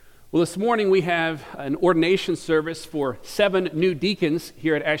Well, this morning we have an ordination service for 7 new deacons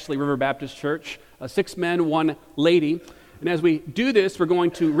here at Ashley River Baptist Church, 6 men, 1 lady. And as we do this, we're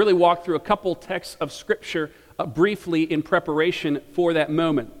going to really walk through a couple texts of Scripture briefly in preparation for that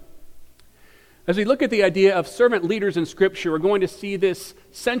moment. As we look at the idea of servant leaders in Scripture, we're going to see this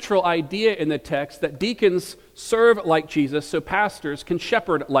central idea in the text that deacons serve like Jesus, so pastors can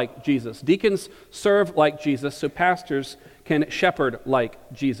shepherd like Jesus. Deacons serve like Jesus, so pastors can shepherd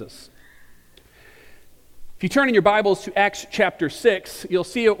like Jesus. If you turn in your Bibles to Acts chapter 6, you'll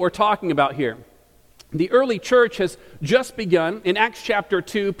see what we're talking about here. The early church has just begun. In Acts chapter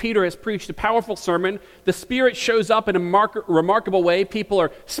 2, Peter has preached a powerful sermon. The Spirit shows up in a remarkable way. People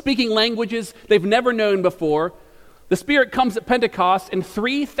are speaking languages they've never known before. The Spirit comes at Pentecost, and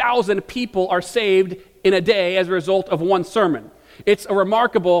 3,000 people are saved in a day as a result of one sermon. It's a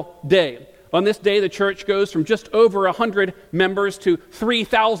remarkable day. On this day, the church goes from just over 100 members to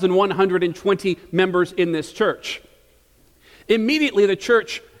 3,120 members in this church. Immediately, the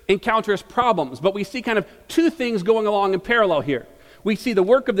church encounters problems, but we see kind of 2 things going along in parallel here. We see the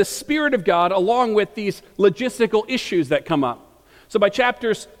work of the Spirit of God along with these logistical issues that come up. So by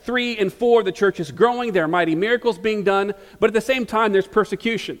chapters 3 and 4, the church is growing, there are mighty miracles being done, but at the same time, there's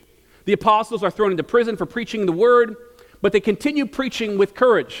persecution. The apostles are thrown into prison for preaching the word, but they continue preaching with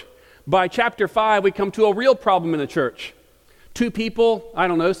courage. By chapter 5, we come to a real problem in the church. 2 people,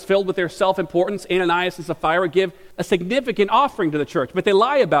 filled with their self-importance, Ananias and Sapphira, give a significant offering to the church, but they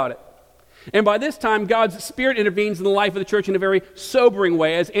lie about it. And by this time, God's Spirit intervenes in the life of the church in a very sobering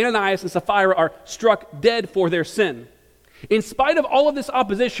way, as Ananias and Sapphira are struck dead for their sin. In spite of all of this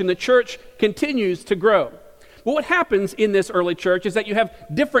opposition, the church continues to grow. But what happens in this early church is that you have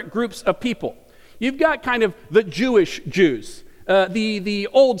different groups of people. You've got kind of the Jewish Jews, the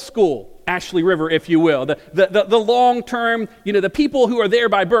old school Ashley River, if you will, the long-term, the people who are there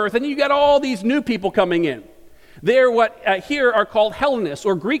by birth, and you got all these new people coming in. They're what here are called Hellenists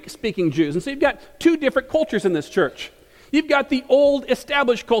or Greek-speaking Jews, and so you've got 2 different cultures in this church. You've got the old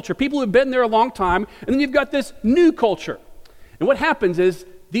established culture, people who've been there a long time, and then you've got this new culture. And what happens is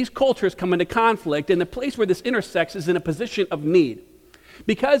these cultures come into conflict, and the place where this intersects is in a position of need.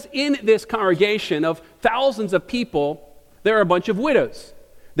 Because in this congregation of thousands of people, there are a bunch of widows.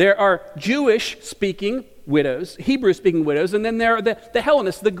 There are Jewish-speaking widows, Hebrew-speaking widows, and then there are the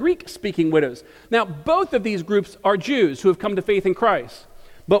Hellenists, the Greek-speaking widows. Now, both of these groups are Jews who have come to faith in Christ.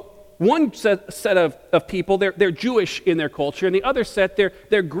 But one set of people, they're Jewish in their culture, and the other set,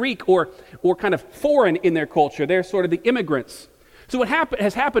 they're Greek or kind of foreign in their culture. They're sort of the immigrants. So what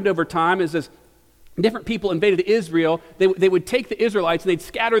has happened over time is as different people invaded Israel, they would take the Israelites and they'd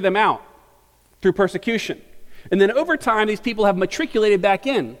scatter them out through persecution. And then over time, these people have matriculated back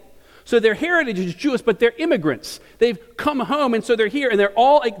in. So their heritage is Jewish, but they're immigrants. They've come home, and so they're here, and they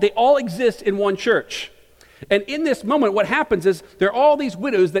all exist in one church. And in this moment, what happens is there are all these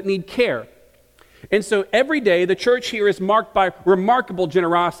widows that need care. And so every day, the church here is marked by remarkable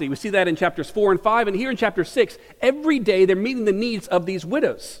generosity. We see that in chapters 4 and 5, and here in chapter 6, every day they're meeting the needs of these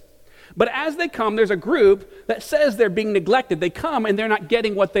widows. But as they come, there's a group that says they're being neglected. They come, and they're not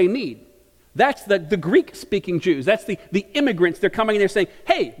getting what they need. That's the Greek-speaking Jews. That's the immigrants. They're coming and they're saying,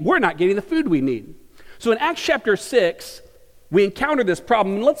 hey, we're not getting the food we need. So in Acts chapter 6, we encounter this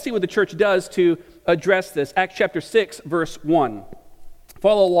problem. And let's see what the church does to address this. Acts chapter 6, verse 1.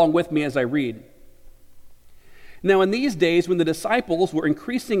 Follow along with me as I read. Now in these days, when the disciples were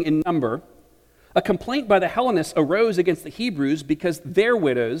increasing in number, a complaint by the Hellenists arose against the Hebrews because their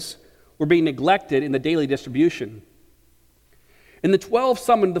widows were being neglected in the daily distribution. And the 12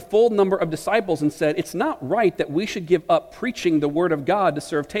 summoned the full number of disciples and said, it's not right that we should give up preaching the word of God to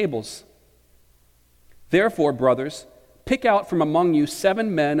serve tables. Therefore, brothers, pick out from among you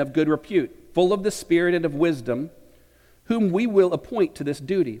 7 men of good repute, full of the Spirit and of wisdom, whom we will appoint to this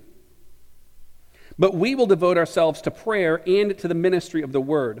duty. But we will devote ourselves to prayer and to the ministry of the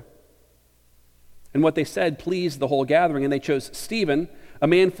word. And what they said pleased the whole gathering, and they chose Stephen, a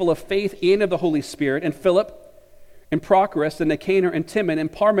man full of faith and of the Holy Spirit, and Philip, and Prochorus, and Nicanor, and Timon, and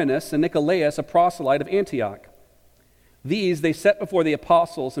Parmenas, and Nicolaus, a proselyte of Antioch. These they set before the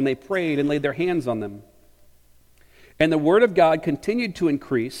apostles, and they prayed and laid their hands on them. And the word of God continued to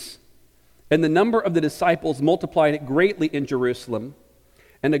increase, and the number of the disciples multiplied greatly in Jerusalem,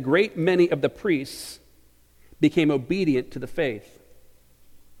 and a great many of the priests became obedient to the faith.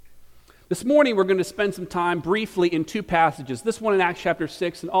 This morning, we're going to spend some time briefly in 2 passages. This one in Acts chapter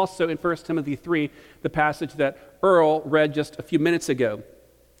 6 and also in 1 Timothy 3, the passage that Earl read just a few minutes ago.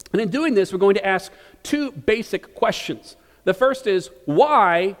 And in doing this, we're going to ask 2 basic questions. The first is,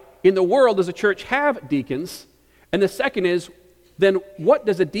 why in the world does a church have deacons? And the second is, then what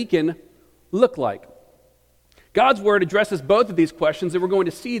does a deacon look like? God's word addresses both of these questions, and we're going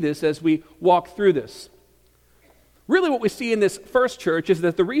to see this as we walk through this. Really what we see in this first church is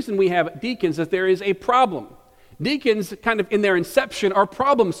that the reason we have deacons is that there is a problem. Deacons, kind of in their inception, are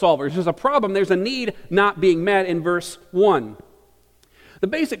problem solvers. There's a problem, there's a need not being met in verse 1. The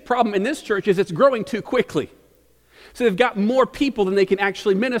basic problem in this church is it's growing too quickly. So they've got more people than they can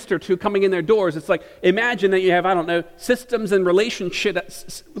actually minister to coming in their doors. It's like, imagine that you have, systems and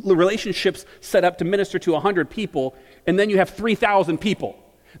relationships set up to minister to 100 people, and then you have 3,000 people.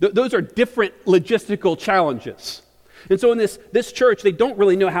 Those are different logistical challenges. And so in this church, they don't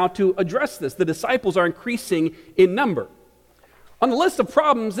really know how to address this. The disciples are increasing in number. On the list of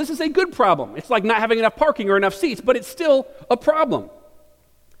problems, this is a good problem. It's like not having enough parking or enough seats, but it's still a problem.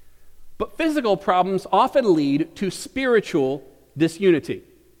 But physical problems often lead to spiritual disunity.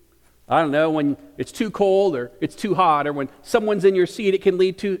 When it's too cold or it's too hot, or when someone's in your seat, it can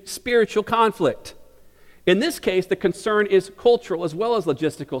lead to spiritual conflict. In this case, the concern is cultural as well as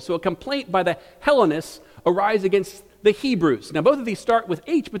logistical. So a complaint by the Hellenists arises against the Hebrews. Now, both of these start with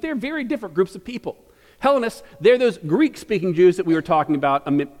H, but they're very different groups of people. Hellenists, they're those Greek-speaking Jews that we were talking about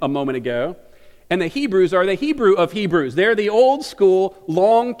a moment ago. And the Hebrews are the Hebrew of Hebrews. They're the old school,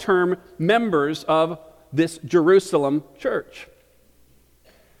 long-term members of this Jerusalem church.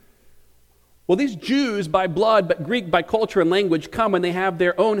 Well, these Jews by blood, but Greek by culture and language, come and they have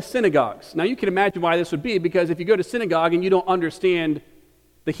their own synagogues. Now, you can imagine why this would be, because if you go to synagogue and you don't understand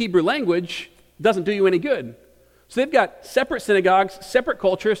the Hebrew language, it doesn't do you any good. So they've got separate synagogues, separate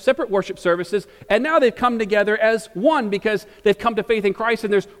cultures, separate worship services, and now they've come together as one because they've come to faith in Christ,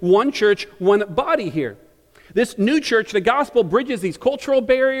 and there's one church, one body here. This new church, the gospel, bridges these cultural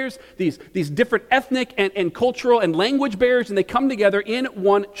barriers, these different ethnic and cultural and language barriers, and they come together in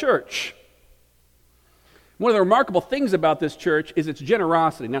one church. One of the remarkable things about this church is its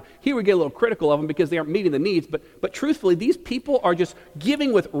generosity. Now, here we get a little critical of them because they aren't meeting the needs, but truthfully, these people are just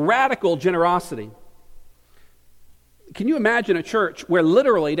giving with radical generosity. Can you imagine a church where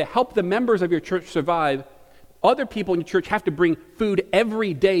literally, to help the members of your church survive, other people in your church have to bring food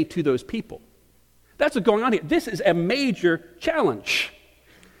every day to those people? That's what's going on here. This is a major challenge.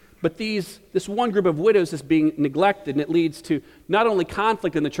 But this one group of widows is being neglected, and it leads to not only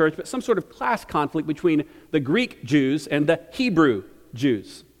conflict in the church, but some sort of class conflict between the Greek Jews and the Hebrew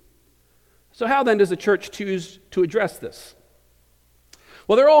Jews. So how then does the church choose to address this?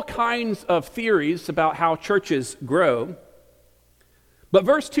 Well, there are all kinds of theories about how churches grow, but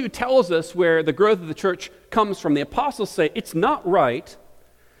verse 2 tells us where the growth of the church comes from. The apostles say it's not right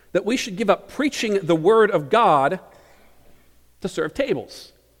that we should give up preaching the word of God to serve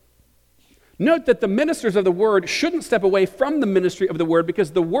tables. Note that the ministers of the word shouldn't step away from the ministry of the word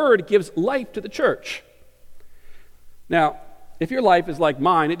because the word gives life to the church. Now, if your life is like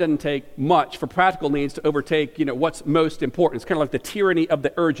mine, it doesn't take much for practical needs to overtake, what's most important. It's kind of like the tyranny of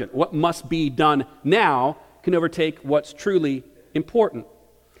the urgent. What must be done now can overtake what's truly important.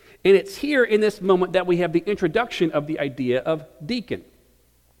 And it's here in this moment that we have the introduction of the idea of deacon.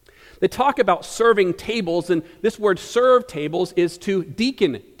 They talk about serving tables, and this word serve tables is to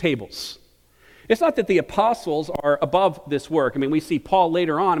deacon tables. It's not that the apostles are above this work. We see Paul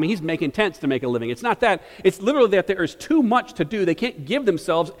later on. He's making tents to make a living. It's not that. It's literally that there is too much to do. They can't give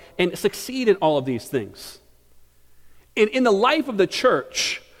themselves and succeed in all of these things. In the life of the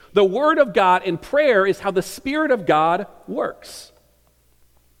church, the Word of God and prayer is how the Spirit of God works.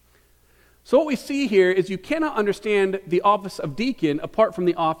 So what we see here is you cannot understand the office of deacon apart from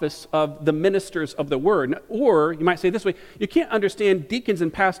the office of the ministers of the word. Or, you might say this way, you can't understand deacons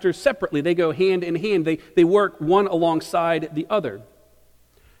and pastors separately. They go hand in hand. They work one alongside the other.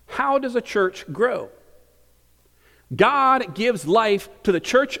 How does a church grow? God gives life to the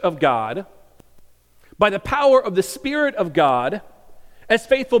church of God by the power of the Spirit of God as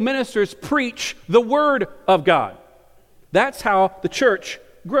faithful ministers preach the word of God. That's how the church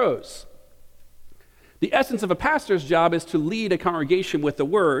grows. The essence of a pastor's job is to lead a congregation with the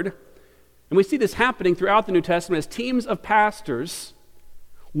word. And we see this happening throughout the New Testament as teams of pastors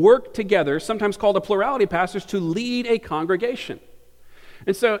work together, sometimes called a plurality of pastors, to lead a congregation.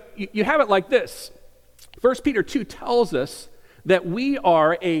 And so you have it like this. 1 Peter 2 tells us that we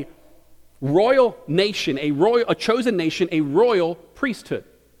are a royal nation, a chosen nation, a royal priesthood.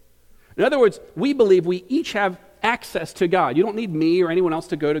 In other words, we believe we each have access to God. You don't need me or anyone else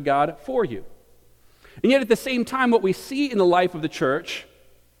to go to God for you. And yet at the same time, what we see in the life of the church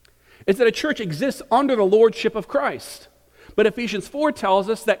is that a church exists under the lordship of Christ. But Ephesians 4 tells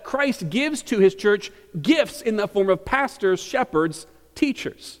us that Christ gives to his church gifts in the form of pastors, shepherds,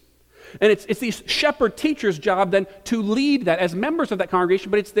 teachers. And it's these shepherd teachers' job then to lead that as members of that congregation,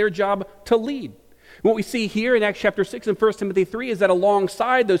 but it's their job to lead. What we see here in Acts chapter 6 and 1 Timothy 3 is that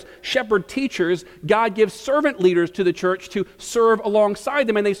alongside those shepherd teachers, God gives servant leaders to the church to serve alongside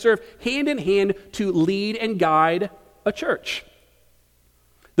them, and they serve hand in hand to lead and guide a church.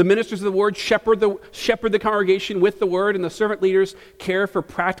 The ministers of the word shepherd the congregation with the word, and the servant leaders care for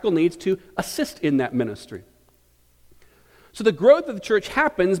practical needs to assist in that ministry. So the growth of the church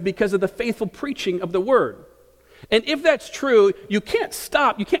happens because of the faithful preaching of the word. And if that's true, you can't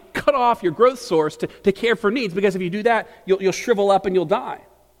cut off your growth source to care for needs, because if you do that, you'll shrivel up and you'll die.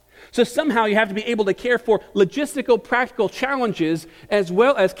 So somehow you have to be able to care for logistical, practical challenges as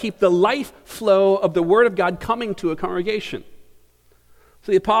well as keep the life flow of the Word of God coming to a congregation.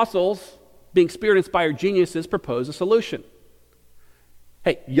 So the apostles, being Spirit-inspired geniuses, propose a solution.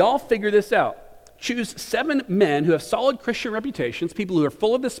 Hey, y'all figure this out. Choose 7 men who have solid Christian reputations, people who are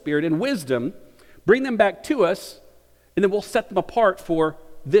full of the Spirit and wisdom. Bring them back to us, and then we'll set them apart for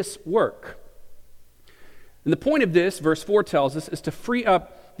this work. And the point of this, verse 4 tells us, is to free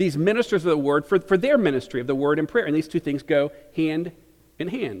up these ministers of the word for their ministry of the word and prayer. And these two things go hand in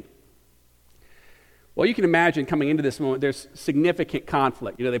hand. Well, you can imagine coming into this moment, there's significant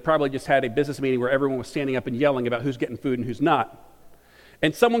conflict. They probably just had a business meeting where everyone was standing up and yelling about who's getting food and who's not.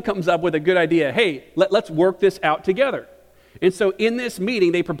 And someone comes up with a good idea. Hey, let's work this out together. And so in this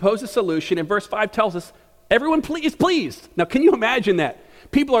meeting, they propose a solution, and verse 5 tells us, everyone is pleased. Now, can you imagine that?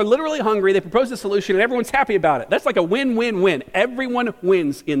 People are literally hungry, they propose a solution, and everyone's happy about it. That's like a win-win-win. Everyone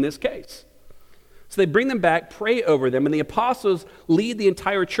wins in this case. So they bring them back, pray over them, and the apostles lead the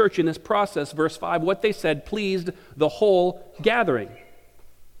entire church in this process. Verse 5, what they said pleased the whole gathering.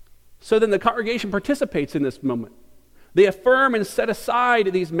 So then the congregation participates in this moment. They affirm and set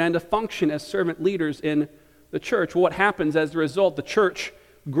aside these men to function as servant leaders in the church. What happens as a result? The church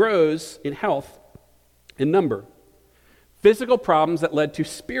grows in health and number. Physical problems that led to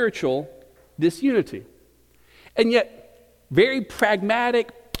spiritual disunity. And yet, very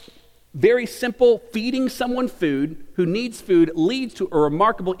pragmatic, very simple, feeding someone food who needs food leads to a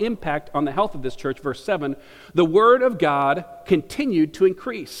remarkable impact on the health of this church. Verse 7, the word of God continued to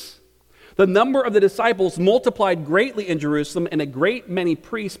increase. The number of the disciples multiplied greatly in Jerusalem, and a great many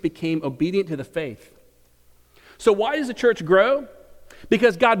priests became obedient to the faith. So why does the church grow?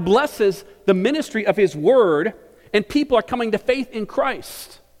 Because God blesses the ministry of His Word, and people are coming to faith in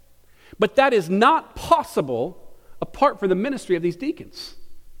Christ. But that is not possible apart from the ministry of these deacons.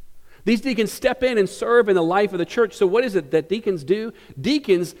 These deacons step in and serve in the life of the church. So what is it that deacons do?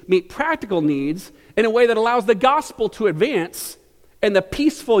 Deacons meet practical needs in a way that allows the gospel to advance and the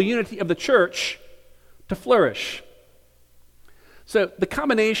peaceful unity of the church to flourish. So the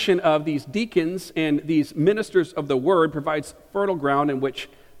combination of these deacons and these ministers of the word provides fertile ground in which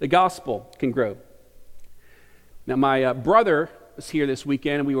the gospel can grow. Now, my brother was here this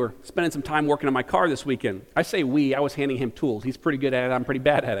weekend, and we were spending some time working on my car this weekend. I say I was handing him tools. He's pretty good at it. I'm pretty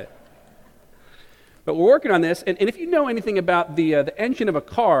bad at it. But we're working on this, and if you know anything about the engine of a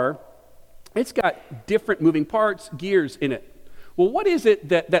car, it's got different moving parts, gears in it. Well, what is it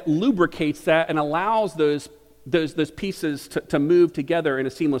that lubricates that and allows those pieces to move together in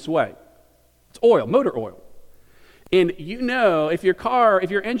a seamless way? It's oil, motor oil. And if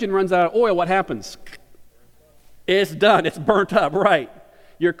your engine runs out of oil, what happens? It's done. It's burnt up, right?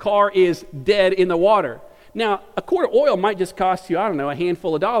 Your car is dead in the water. Now, a quart of oil might just cost you, a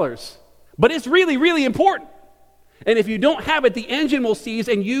handful of dollars. But it's really, really important. And if you don't have it, the engine will seize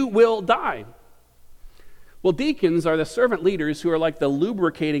and you will die. Well, deacons are the servant leaders who are like the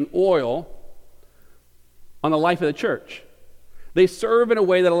lubricating oil on the life of the church. They serve in a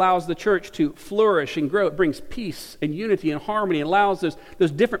way that allows the church to flourish and grow. It brings peace and unity and harmony. It allows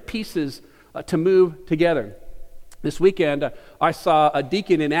those different pieces to move together. This weekend, I saw a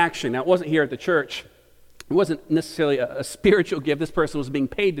deacon in action. Now, it wasn't here at the church. It wasn't necessarily a spiritual gift. This person was being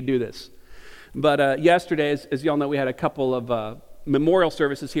paid to do this. But yesterday, as you all know, we had a couple of memorial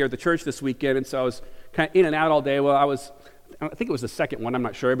services here at the church this weekend, and so I was kind of in and out all day. Well, I think it was the second one, I'm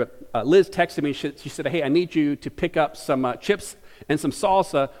not sure, but Liz texted me. She said, hey, I need you to pick up some chips and some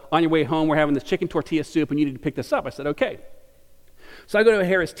salsa on your way home. We're having this chicken tortilla soup, and you need to pick this up. I said, okay. So I go to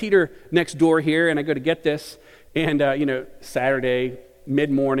Harris Teeter next door here, and I go to get this, and Saturday,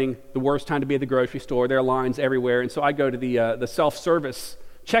 mid-morning, the worst time to be at the grocery store. There are lines everywhere, and so I go to the self-service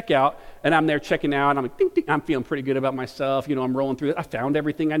checkout, and I'm there checking out, and I'm like, ding, ding. I'm feeling pretty good about myself. I'm rolling through it. I found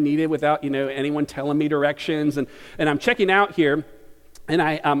everything I needed without, anyone telling me directions, and I'm checking out here, and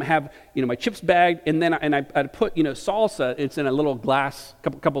I have, my chips bagged, and then I put, salsa. It's in a little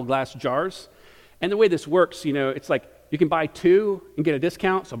couple glass jars, and the way this works, it's like you can buy two and get a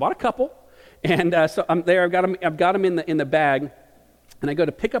discount. So I bought a couple, and so I'm there. I've got them in the bag, and I go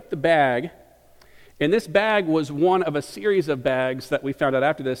to pick up the bag, and this bag was one of a series of bags that we found out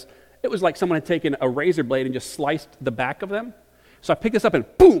after this. It was like someone had taken a razor blade and just sliced the back of them. So I picked this up, and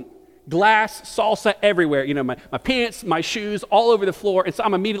boom, glass, salsa everywhere. You know, my pants, my shoes, all over the floor. And so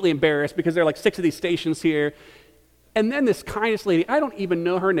I'm immediately embarrassed because there are like 6 of these stations here. And then this kindest lady, I don't even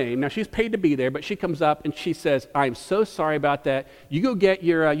know her name. Now, she's paid to be there, but she comes up and she says, I'm so sorry about that. You go get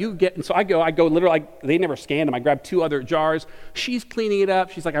your, and so I go literally, they never scanned them. I grabbed 2 other jars. She's cleaning it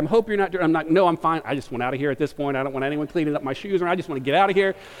up. She's like, I hope you're not doing, I'm not, no, I'm fine. I just want out of here at this point. I don't want anyone cleaning up my shoes, or I just want to get out of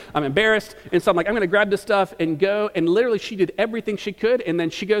here. I'm embarrassed. And so I'm like, I'm going to grab this stuff and go. And literally, she did everything she could. And then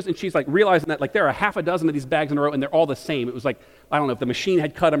she goes and she's like realizing that like there are half a dozen of these bags in a row and they're all the same. It was like, I don't know if the machine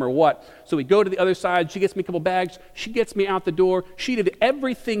had cut them or what. So we go to the other side. She gets me a couple bags. She gets me out the door. She did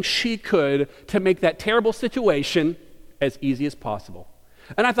everything she could to make that terrible situation as easy as possible.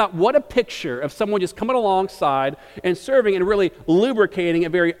 And I thought, what a picture of someone just coming alongside and serving and really lubricating a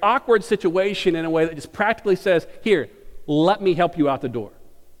very awkward situation in a way that just practically says, here, let me help you out the door.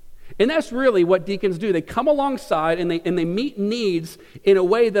 And that's really what deacons do. They come alongside and they meet needs in a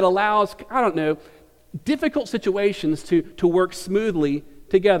way that allows, difficult situations to work smoothly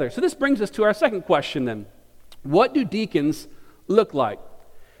together. So this brings us to our second question then. What do deacons look like?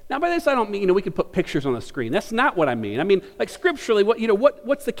 Now by this I don't mean, we could put pictures on the screen. That's not what I mean. I mean, like scripturally,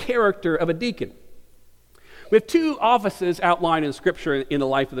 what's the character of a deacon? We have 2 offices outlined in Scripture in the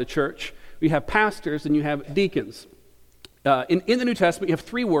life of the church. We have pastors and you have deacons. In the New Testament, you have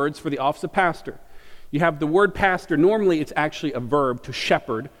 3 words for the office of pastor. You have the word pastor. Normally it's actually a verb, to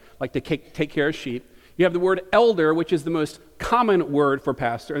shepherd, like to take care of sheep. You have the word elder, which is the most common word for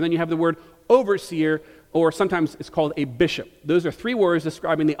pastor. And then you have the word overseer, or sometimes it's called a bishop. Those are 3 words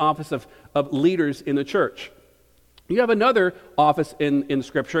describing the office of leaders in the church. You have another office in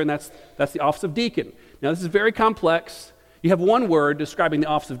Scripture, and that's the office of deacon. Now, this is very complex. You have 1 word describing the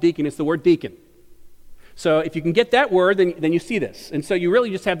office of deacon. It's the word deacon. So if you can get that word, then you see this. And so you really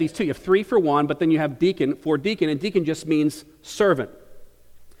just have these 2. You have 3 for 1, but then you have deacon for deacon, and deacon just means servant.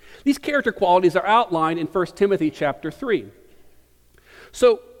 These character qualities are outlined in 1 Timothy chapter 3.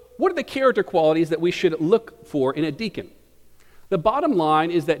 So what are the character qualities that we should look for in a deacon? The bottom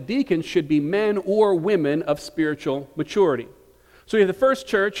line is that deacons should be men or women of spiritual maturity. So we have the first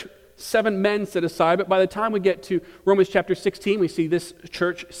church, 7 men set aside, but by the time we get to Romans chapter 16, we see this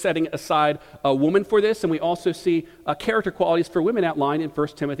church setting aside a woman for this, and we also see character qualities for women outlined in 1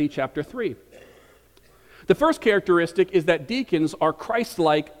 Timothy chapter 3. The first characteristic is that deacons are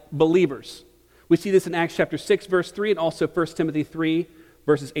Christ-like believers. We see this in Acts chapter 6, verse 3, and also 1 Timothy 3,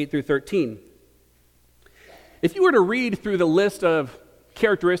 verses 8 through 13. If you were to read through the list of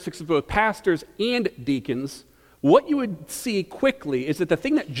characteristics of both pastors and deacons, what you would see quickly is that the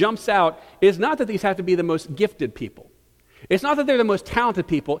thing that jumps out is not that these have to be the most gifted people. It's not that they're the most talented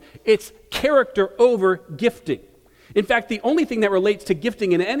people. It's character over gifting. In fact, the only thing that relates to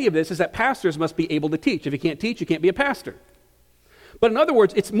gifting in any of this is that pastors must be able to teach. If you can't teach, you can't be a pastor. But in other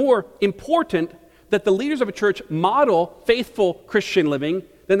words, it's more important that the leaders of a church model faithful Christian living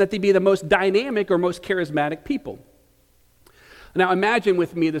than that they be the most dynamic or most charismatic people. Now imagine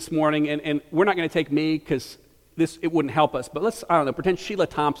with me this morning, and we're not going to take me because it wouldn't help us, but pretend Sheila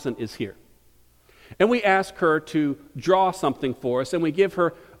Thompson is here. And we ask her to draw something for us, and we give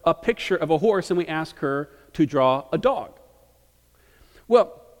her a picture of a horse, and we ask her to draw a dog.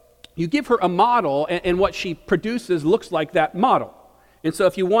 Well, you give her a model, and what she produces looks like that model. And so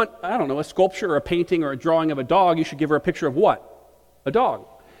if you want, a sculpture or a painting or a drawing of a dog, you should give her a picture of what? A dog.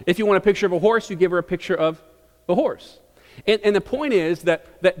 If you want a picture of a horse, you give her a picture of a horse. And the point is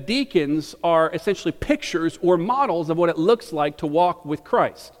that deacons are essentially pictures or models of what it looks like to walk with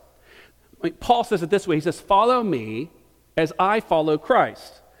Christ. Paul says it this way. He says, follow me as I follow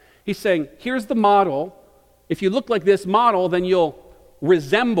Christ. He's saying, here's the model. If you look like this model, then you'll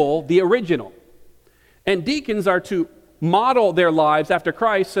resemble the original. And deacons are to model their lives after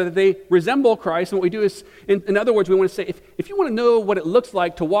Christ so that they resemble Christ. And what we do is, in other words, we want to say, if you want to know what it looks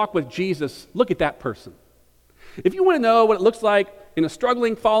like to walk with Jesus, look at that person. If you want to know what it looks like in a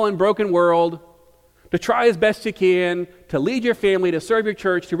struggling, fallen, broken world, to try as best you can, to lead your family, to serve your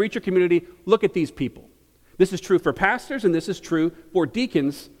church, to reach your community, look at these people. This is true for pastors, and this is true for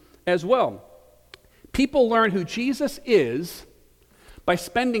deacons as well. People learn who Jesus is by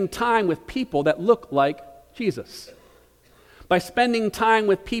spending time with people that look like Jesus, by spending time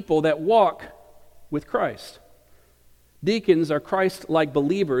with people that walk with Christ. Deacons are Christ-like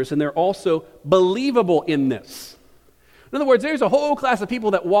believers, and they're also believable in this. In other words, there's a whole class of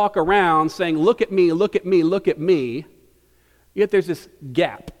people that walk around saying, look at me, look at me, look at me. Yet there's this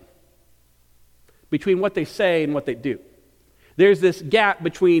gap between what they say and what they do. There's this gap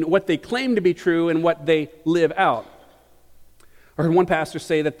between what they claim to be true and what they live out. I heard one pastor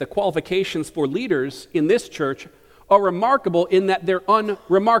say that the qualifications for leaders in this church are remarkable in that they're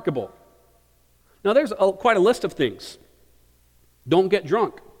unremarkable. Now, there's quite a list of things. Don't get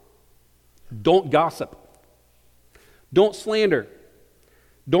drunk. Don't gossip. Don't slander.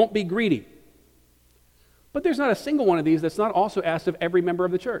 Don't be greedy. But there's not a single one of these that's not also asked of every member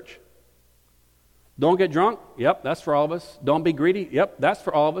of the church. Don't get drunk. Yep, that's for all of us. Don't be greedy. Yep, that's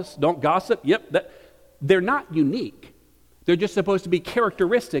for all of us. Don't gossip. Yep, they're not unique. They're just supposed to be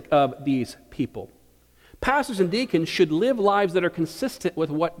characteristic of these people. Pastors and deacons should live lives that are consistent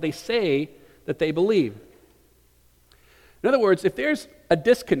with what they say that they believe. In other words, if there's a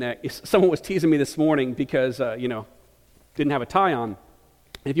disconnect, someone was teasing me this morning because, didn't have a tie on.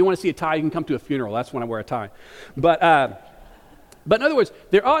 If you want to see a tie, you can come to a funeral. That's when I wear a tie. But in other words,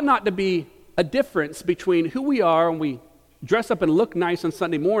 there ought not to be a difference between who we are when we dress up and look nice on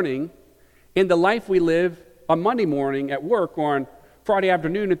Sunday morning and the life we live on Monday morning at work or on Friday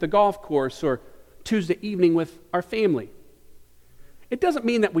afternoon at the golf course or Tuesday evening with our family. It doesn't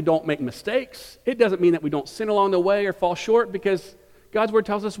mean that we don't make mistakes. It doesn't mean that we don't sin along the way or fall short, because God's word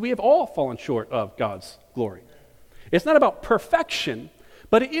tells us we have all fallen short of God's glory. It's not about perfection,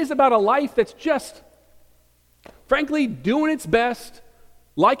 but it is about a life that's just, frankly, doing its best,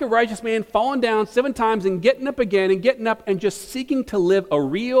 like a righteous man, falling down 7 times and getting up again and getting up and just seeking to live a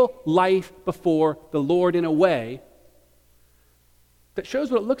real life before the Lord in a way that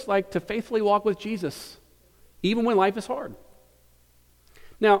shows what it looks like to faithfully walk with Jesus, even when life is hard.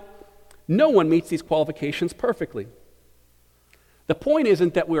 Now, no one meets these qualifications perfectly. The point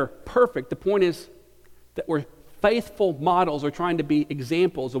isn't that we're perfect. The point is that we're faithful models or trying to be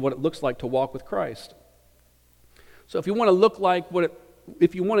examples of what it looks like to walk with Christ. So if you want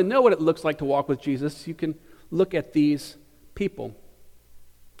to know what it looks like to walk with Jesus, you can look at these people.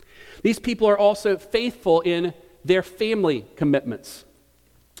 These people are also faithful in their family commitments.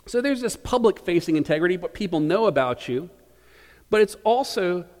 So there's this public-facing integrity, what people know about you, but it's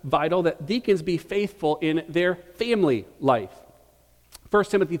also vital that deacons be faithful in their family life. 1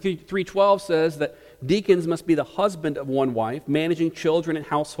 Timothy 3:12 says that deacons must be the husband of one wife, managing children and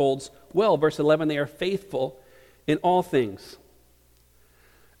households well. Verse 11, they are faithful in all things.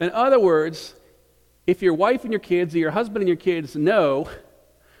 In other words, if your wife and your kids or your husband and your kids know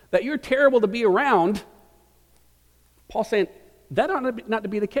that you're terrible to be around, Paul's saying that ought not to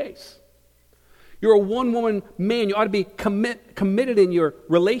be the case. You're a one-woman man. You ought to be committed in your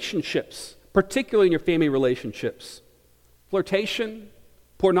relationships, particularly in your family relationships. Flirtation,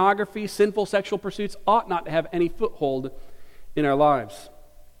 pornography, sinful sexual pursuits ought not to have any foothold in our lives.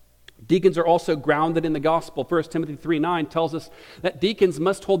 Deacons are also grounded in the gospel. 1 Timothy 3:9 tells us that deacons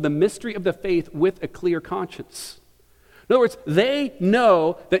must hold the mystery of the faith with a clear conscience. In other words, they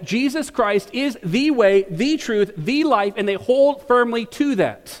know that Jesus Christ is the way, the truth, the life, and they hold firmly to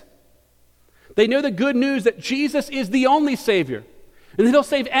that. They know the good news that Jesus is the only Savior, and that He'll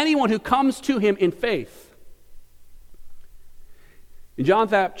save anyone who comes to Him in faith. In John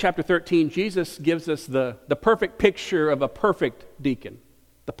chapter 13, Jesus gives us the perfect picture of a perfect deacon,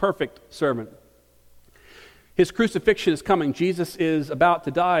 the perfect servant. His crucifixion is coming. Jesus is about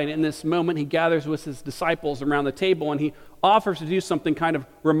to die, and in this moment he gathers with his disciples around the table and he offers to do something kind of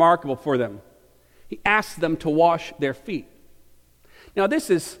remarkable for them. He asks them to wash their feet. Now this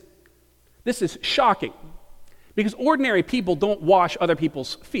is shocking, because ordinary people don't wash other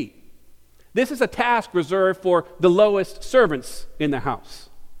people's feet. This is a task reserved for the lowest servants in the house.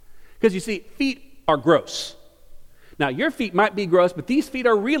 Because you see, feet are gross. Now your feet might be gross, but these feet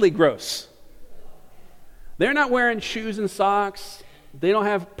are really gross. They're not wearing shoes and socks. They don't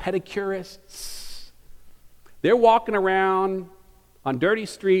have pedicurists. They're walking around on dirty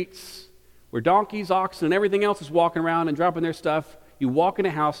streets where donkeys, oxen, and everything else is walking around and dropping their stuff. You walk in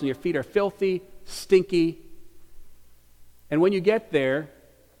a house and your feet are filthy, stinky. And when you get there,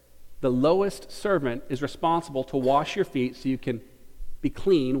 the lowest servant is responsible to wash your feet so you can be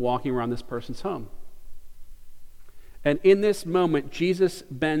clean walking around this person's home. And in this moment, Jesus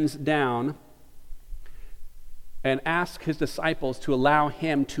bends down and asks his disciples to allow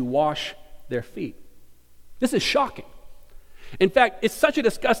him to wash their feet. This is shocking. In fact, it's such a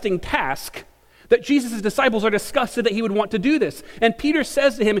disgusting task that Jesus' disciples are disgusted that he would want to do this. And Peter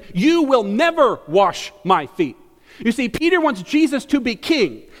says to him, "You will never wash my feet." You see, Peter wants Jesus to be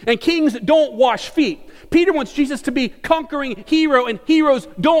king, and kings don't wash feet. Peter wants Jesus to be conquering hero, and heroes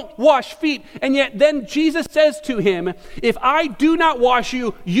don't wash feet. And yet then Jesus says to him, "If I do not wash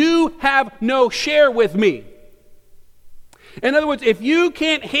you, you have no share with me." In other words, if you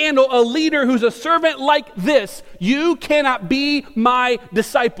can't handle a leader who's a servant like this, you cannot be my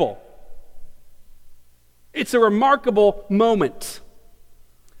disciple. It's a remarkable moment.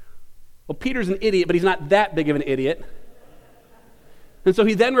 Well, Peter's an idiot, but he's not that big of an idiot. And so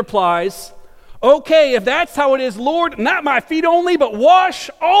he then replies, okay, if that's how it is, Lord, not my feet only, but wash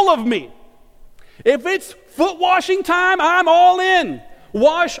all of me. If it's foot washing time, I'm all in.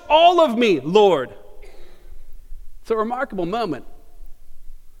 Wash all of me, Lord. It's a remarkable moment.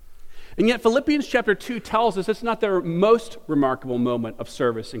 And yet Philippians chapter 2 tells us it's not the most remarkable moment of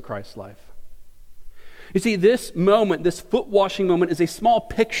service in Christ's life. You see, this moment, this foot washing moment, is a small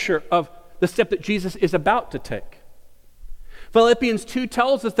picture of the step that Jesus is about to take. Philippians 2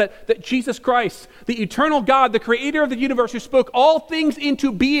 tells us that Jesus Christ, the eternal God, the creator of the universe, who spoke all things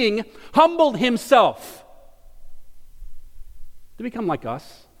into being, humbled himself to become like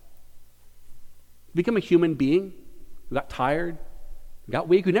us, to become a human being who got tired, who got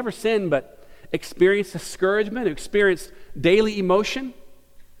weak, who never sinned but experienced discouragement, who experienced daily emotion.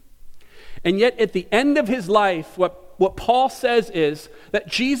 And yet at the end of his life, what Paul says is that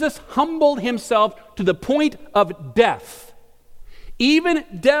Jesus humbled himself to the point of death, even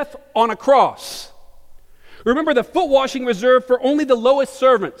death on a cross. Remember, the foot washing reserved for only the lowest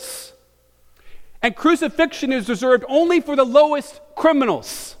servants, and crucifixion is reserved only for the lowest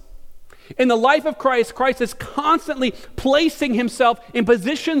criminals. In the life of Christ, Christ is constantly placing himself in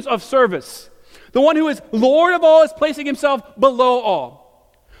positions of service. The one who is Lord of all is placing himself below all.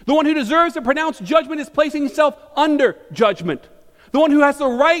 The one who deserves to pronounce judgment is placing himself under judgment. The one who has the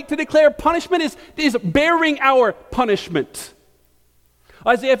right to declare punishment is bearing our punishment.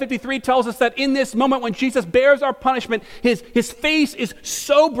 Isaiah 53 tells us that in this moment when Jesus bears our punishment, his face is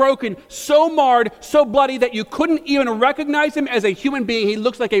so broken, so marred, so bloody that you couldn't even recognize him as a human being. He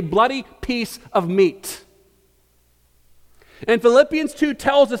looks like a bloody piece of meat. And Philippians 2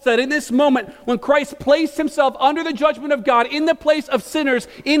 tells us that in this moment when Christ placed himself under the judgment of God in the place of sinners,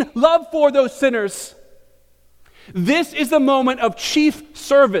 in love for those sinners, this is the moment of chief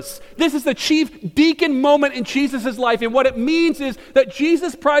service. This is the chief deacon moment in Jesus' life. And what it means is that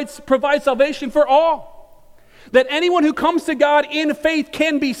Jesus provides salvation for all. That anyone who comes to God in faith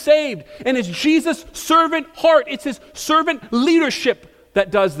can be saved. And it's Jesus' servant heart, it's his servant leadership that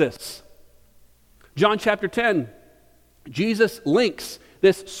does this. John chapter 10, Jesus links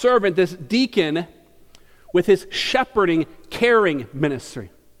this servant, this deacon, with his shepherding, caring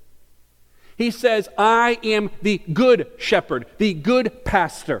ministry. He says, I am the good shepherd, the good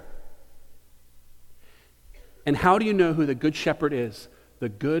pastor. And how do you know who the good shepherd is? The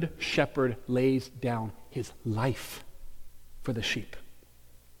good shepherd lays down his life for the sheep.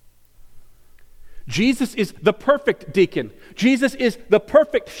 Jesus is the perfect deacon. Jesus is the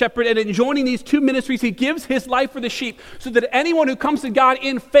perfect shepherd. And in joining these two ministries, he gives his life for the sheep so that anyone who comes to God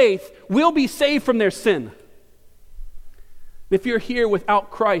in faith will be saved from their sin. If you're here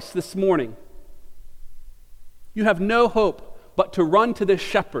without Christ this morning, you have no hope but to run to this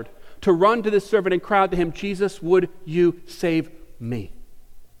shepherd, to run to this servant and cry out to him, Jesus, would you save me?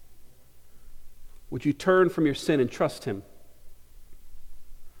 Would you turn from your sin and trust him?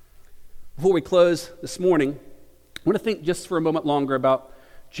 Before we close this morning, I want to think just for a moment longer about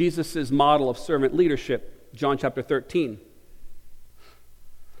Jesus' model of servant leadership, John chapter 13.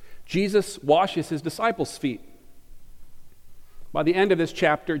 Jesus washes his disciples' feet. By the end of this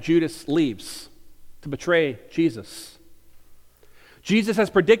chapter, Judas leaves to betray Jesus. Jesus has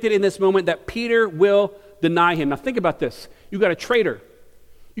predicted in this moment that Peter will deny him. Now think about this. You've got a traitor.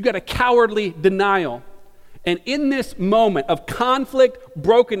 You've got a cowardly denial. And in this moment of conflict,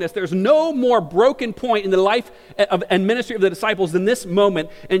 brokenness, there's no more broken point in the life and ministry of the disciples than this moment.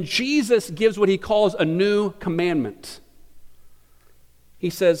 And Jesus gives what he calls a new commandment. He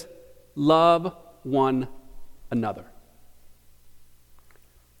says, love one another.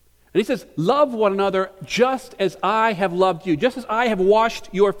 And he says, love one another just as I have loved you, just as I have washed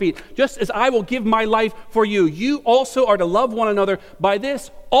your feet, just as I will give my life for you. You also are to love one another. By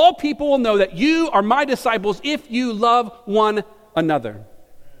this, all people will know that you are my disciples if you love one another.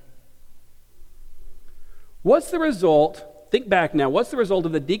 What's the result? Think back now. What's the result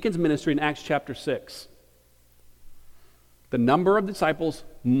of the deacon's ministry in Acts chapter 6? The number of disciples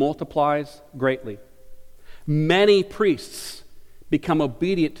multiplies greatly. Many priests become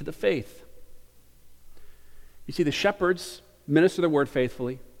obedient to the faith. You see, the shepherds minister the word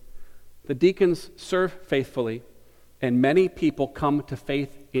faithfully, the deacons serve faithfully, and many people come to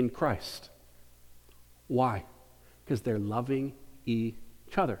faith in Christ. Why? Because they're loving each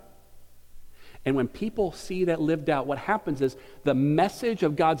other. And when people see that lived out, what happens is the message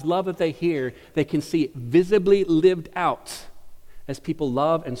of God's love that they hear, they can see it visibly lived out as people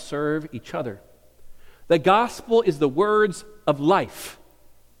love and serve each other. The gospel is the words of life,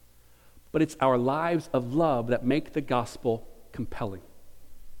 but it's our lives of love that make the gospel compelling.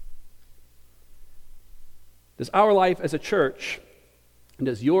 Does our life as a church, and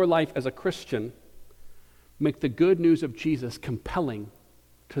does your life as a Christian, make the good news of Jesus compelling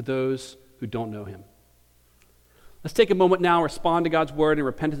to those who don't know him? Let's take a moment now, respond to God's word in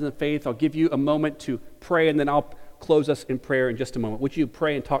repentance and faith. I'll give you a moment to pray, and then I'll close us in prayer in just a moment. Would you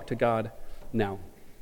pray and talk to God now?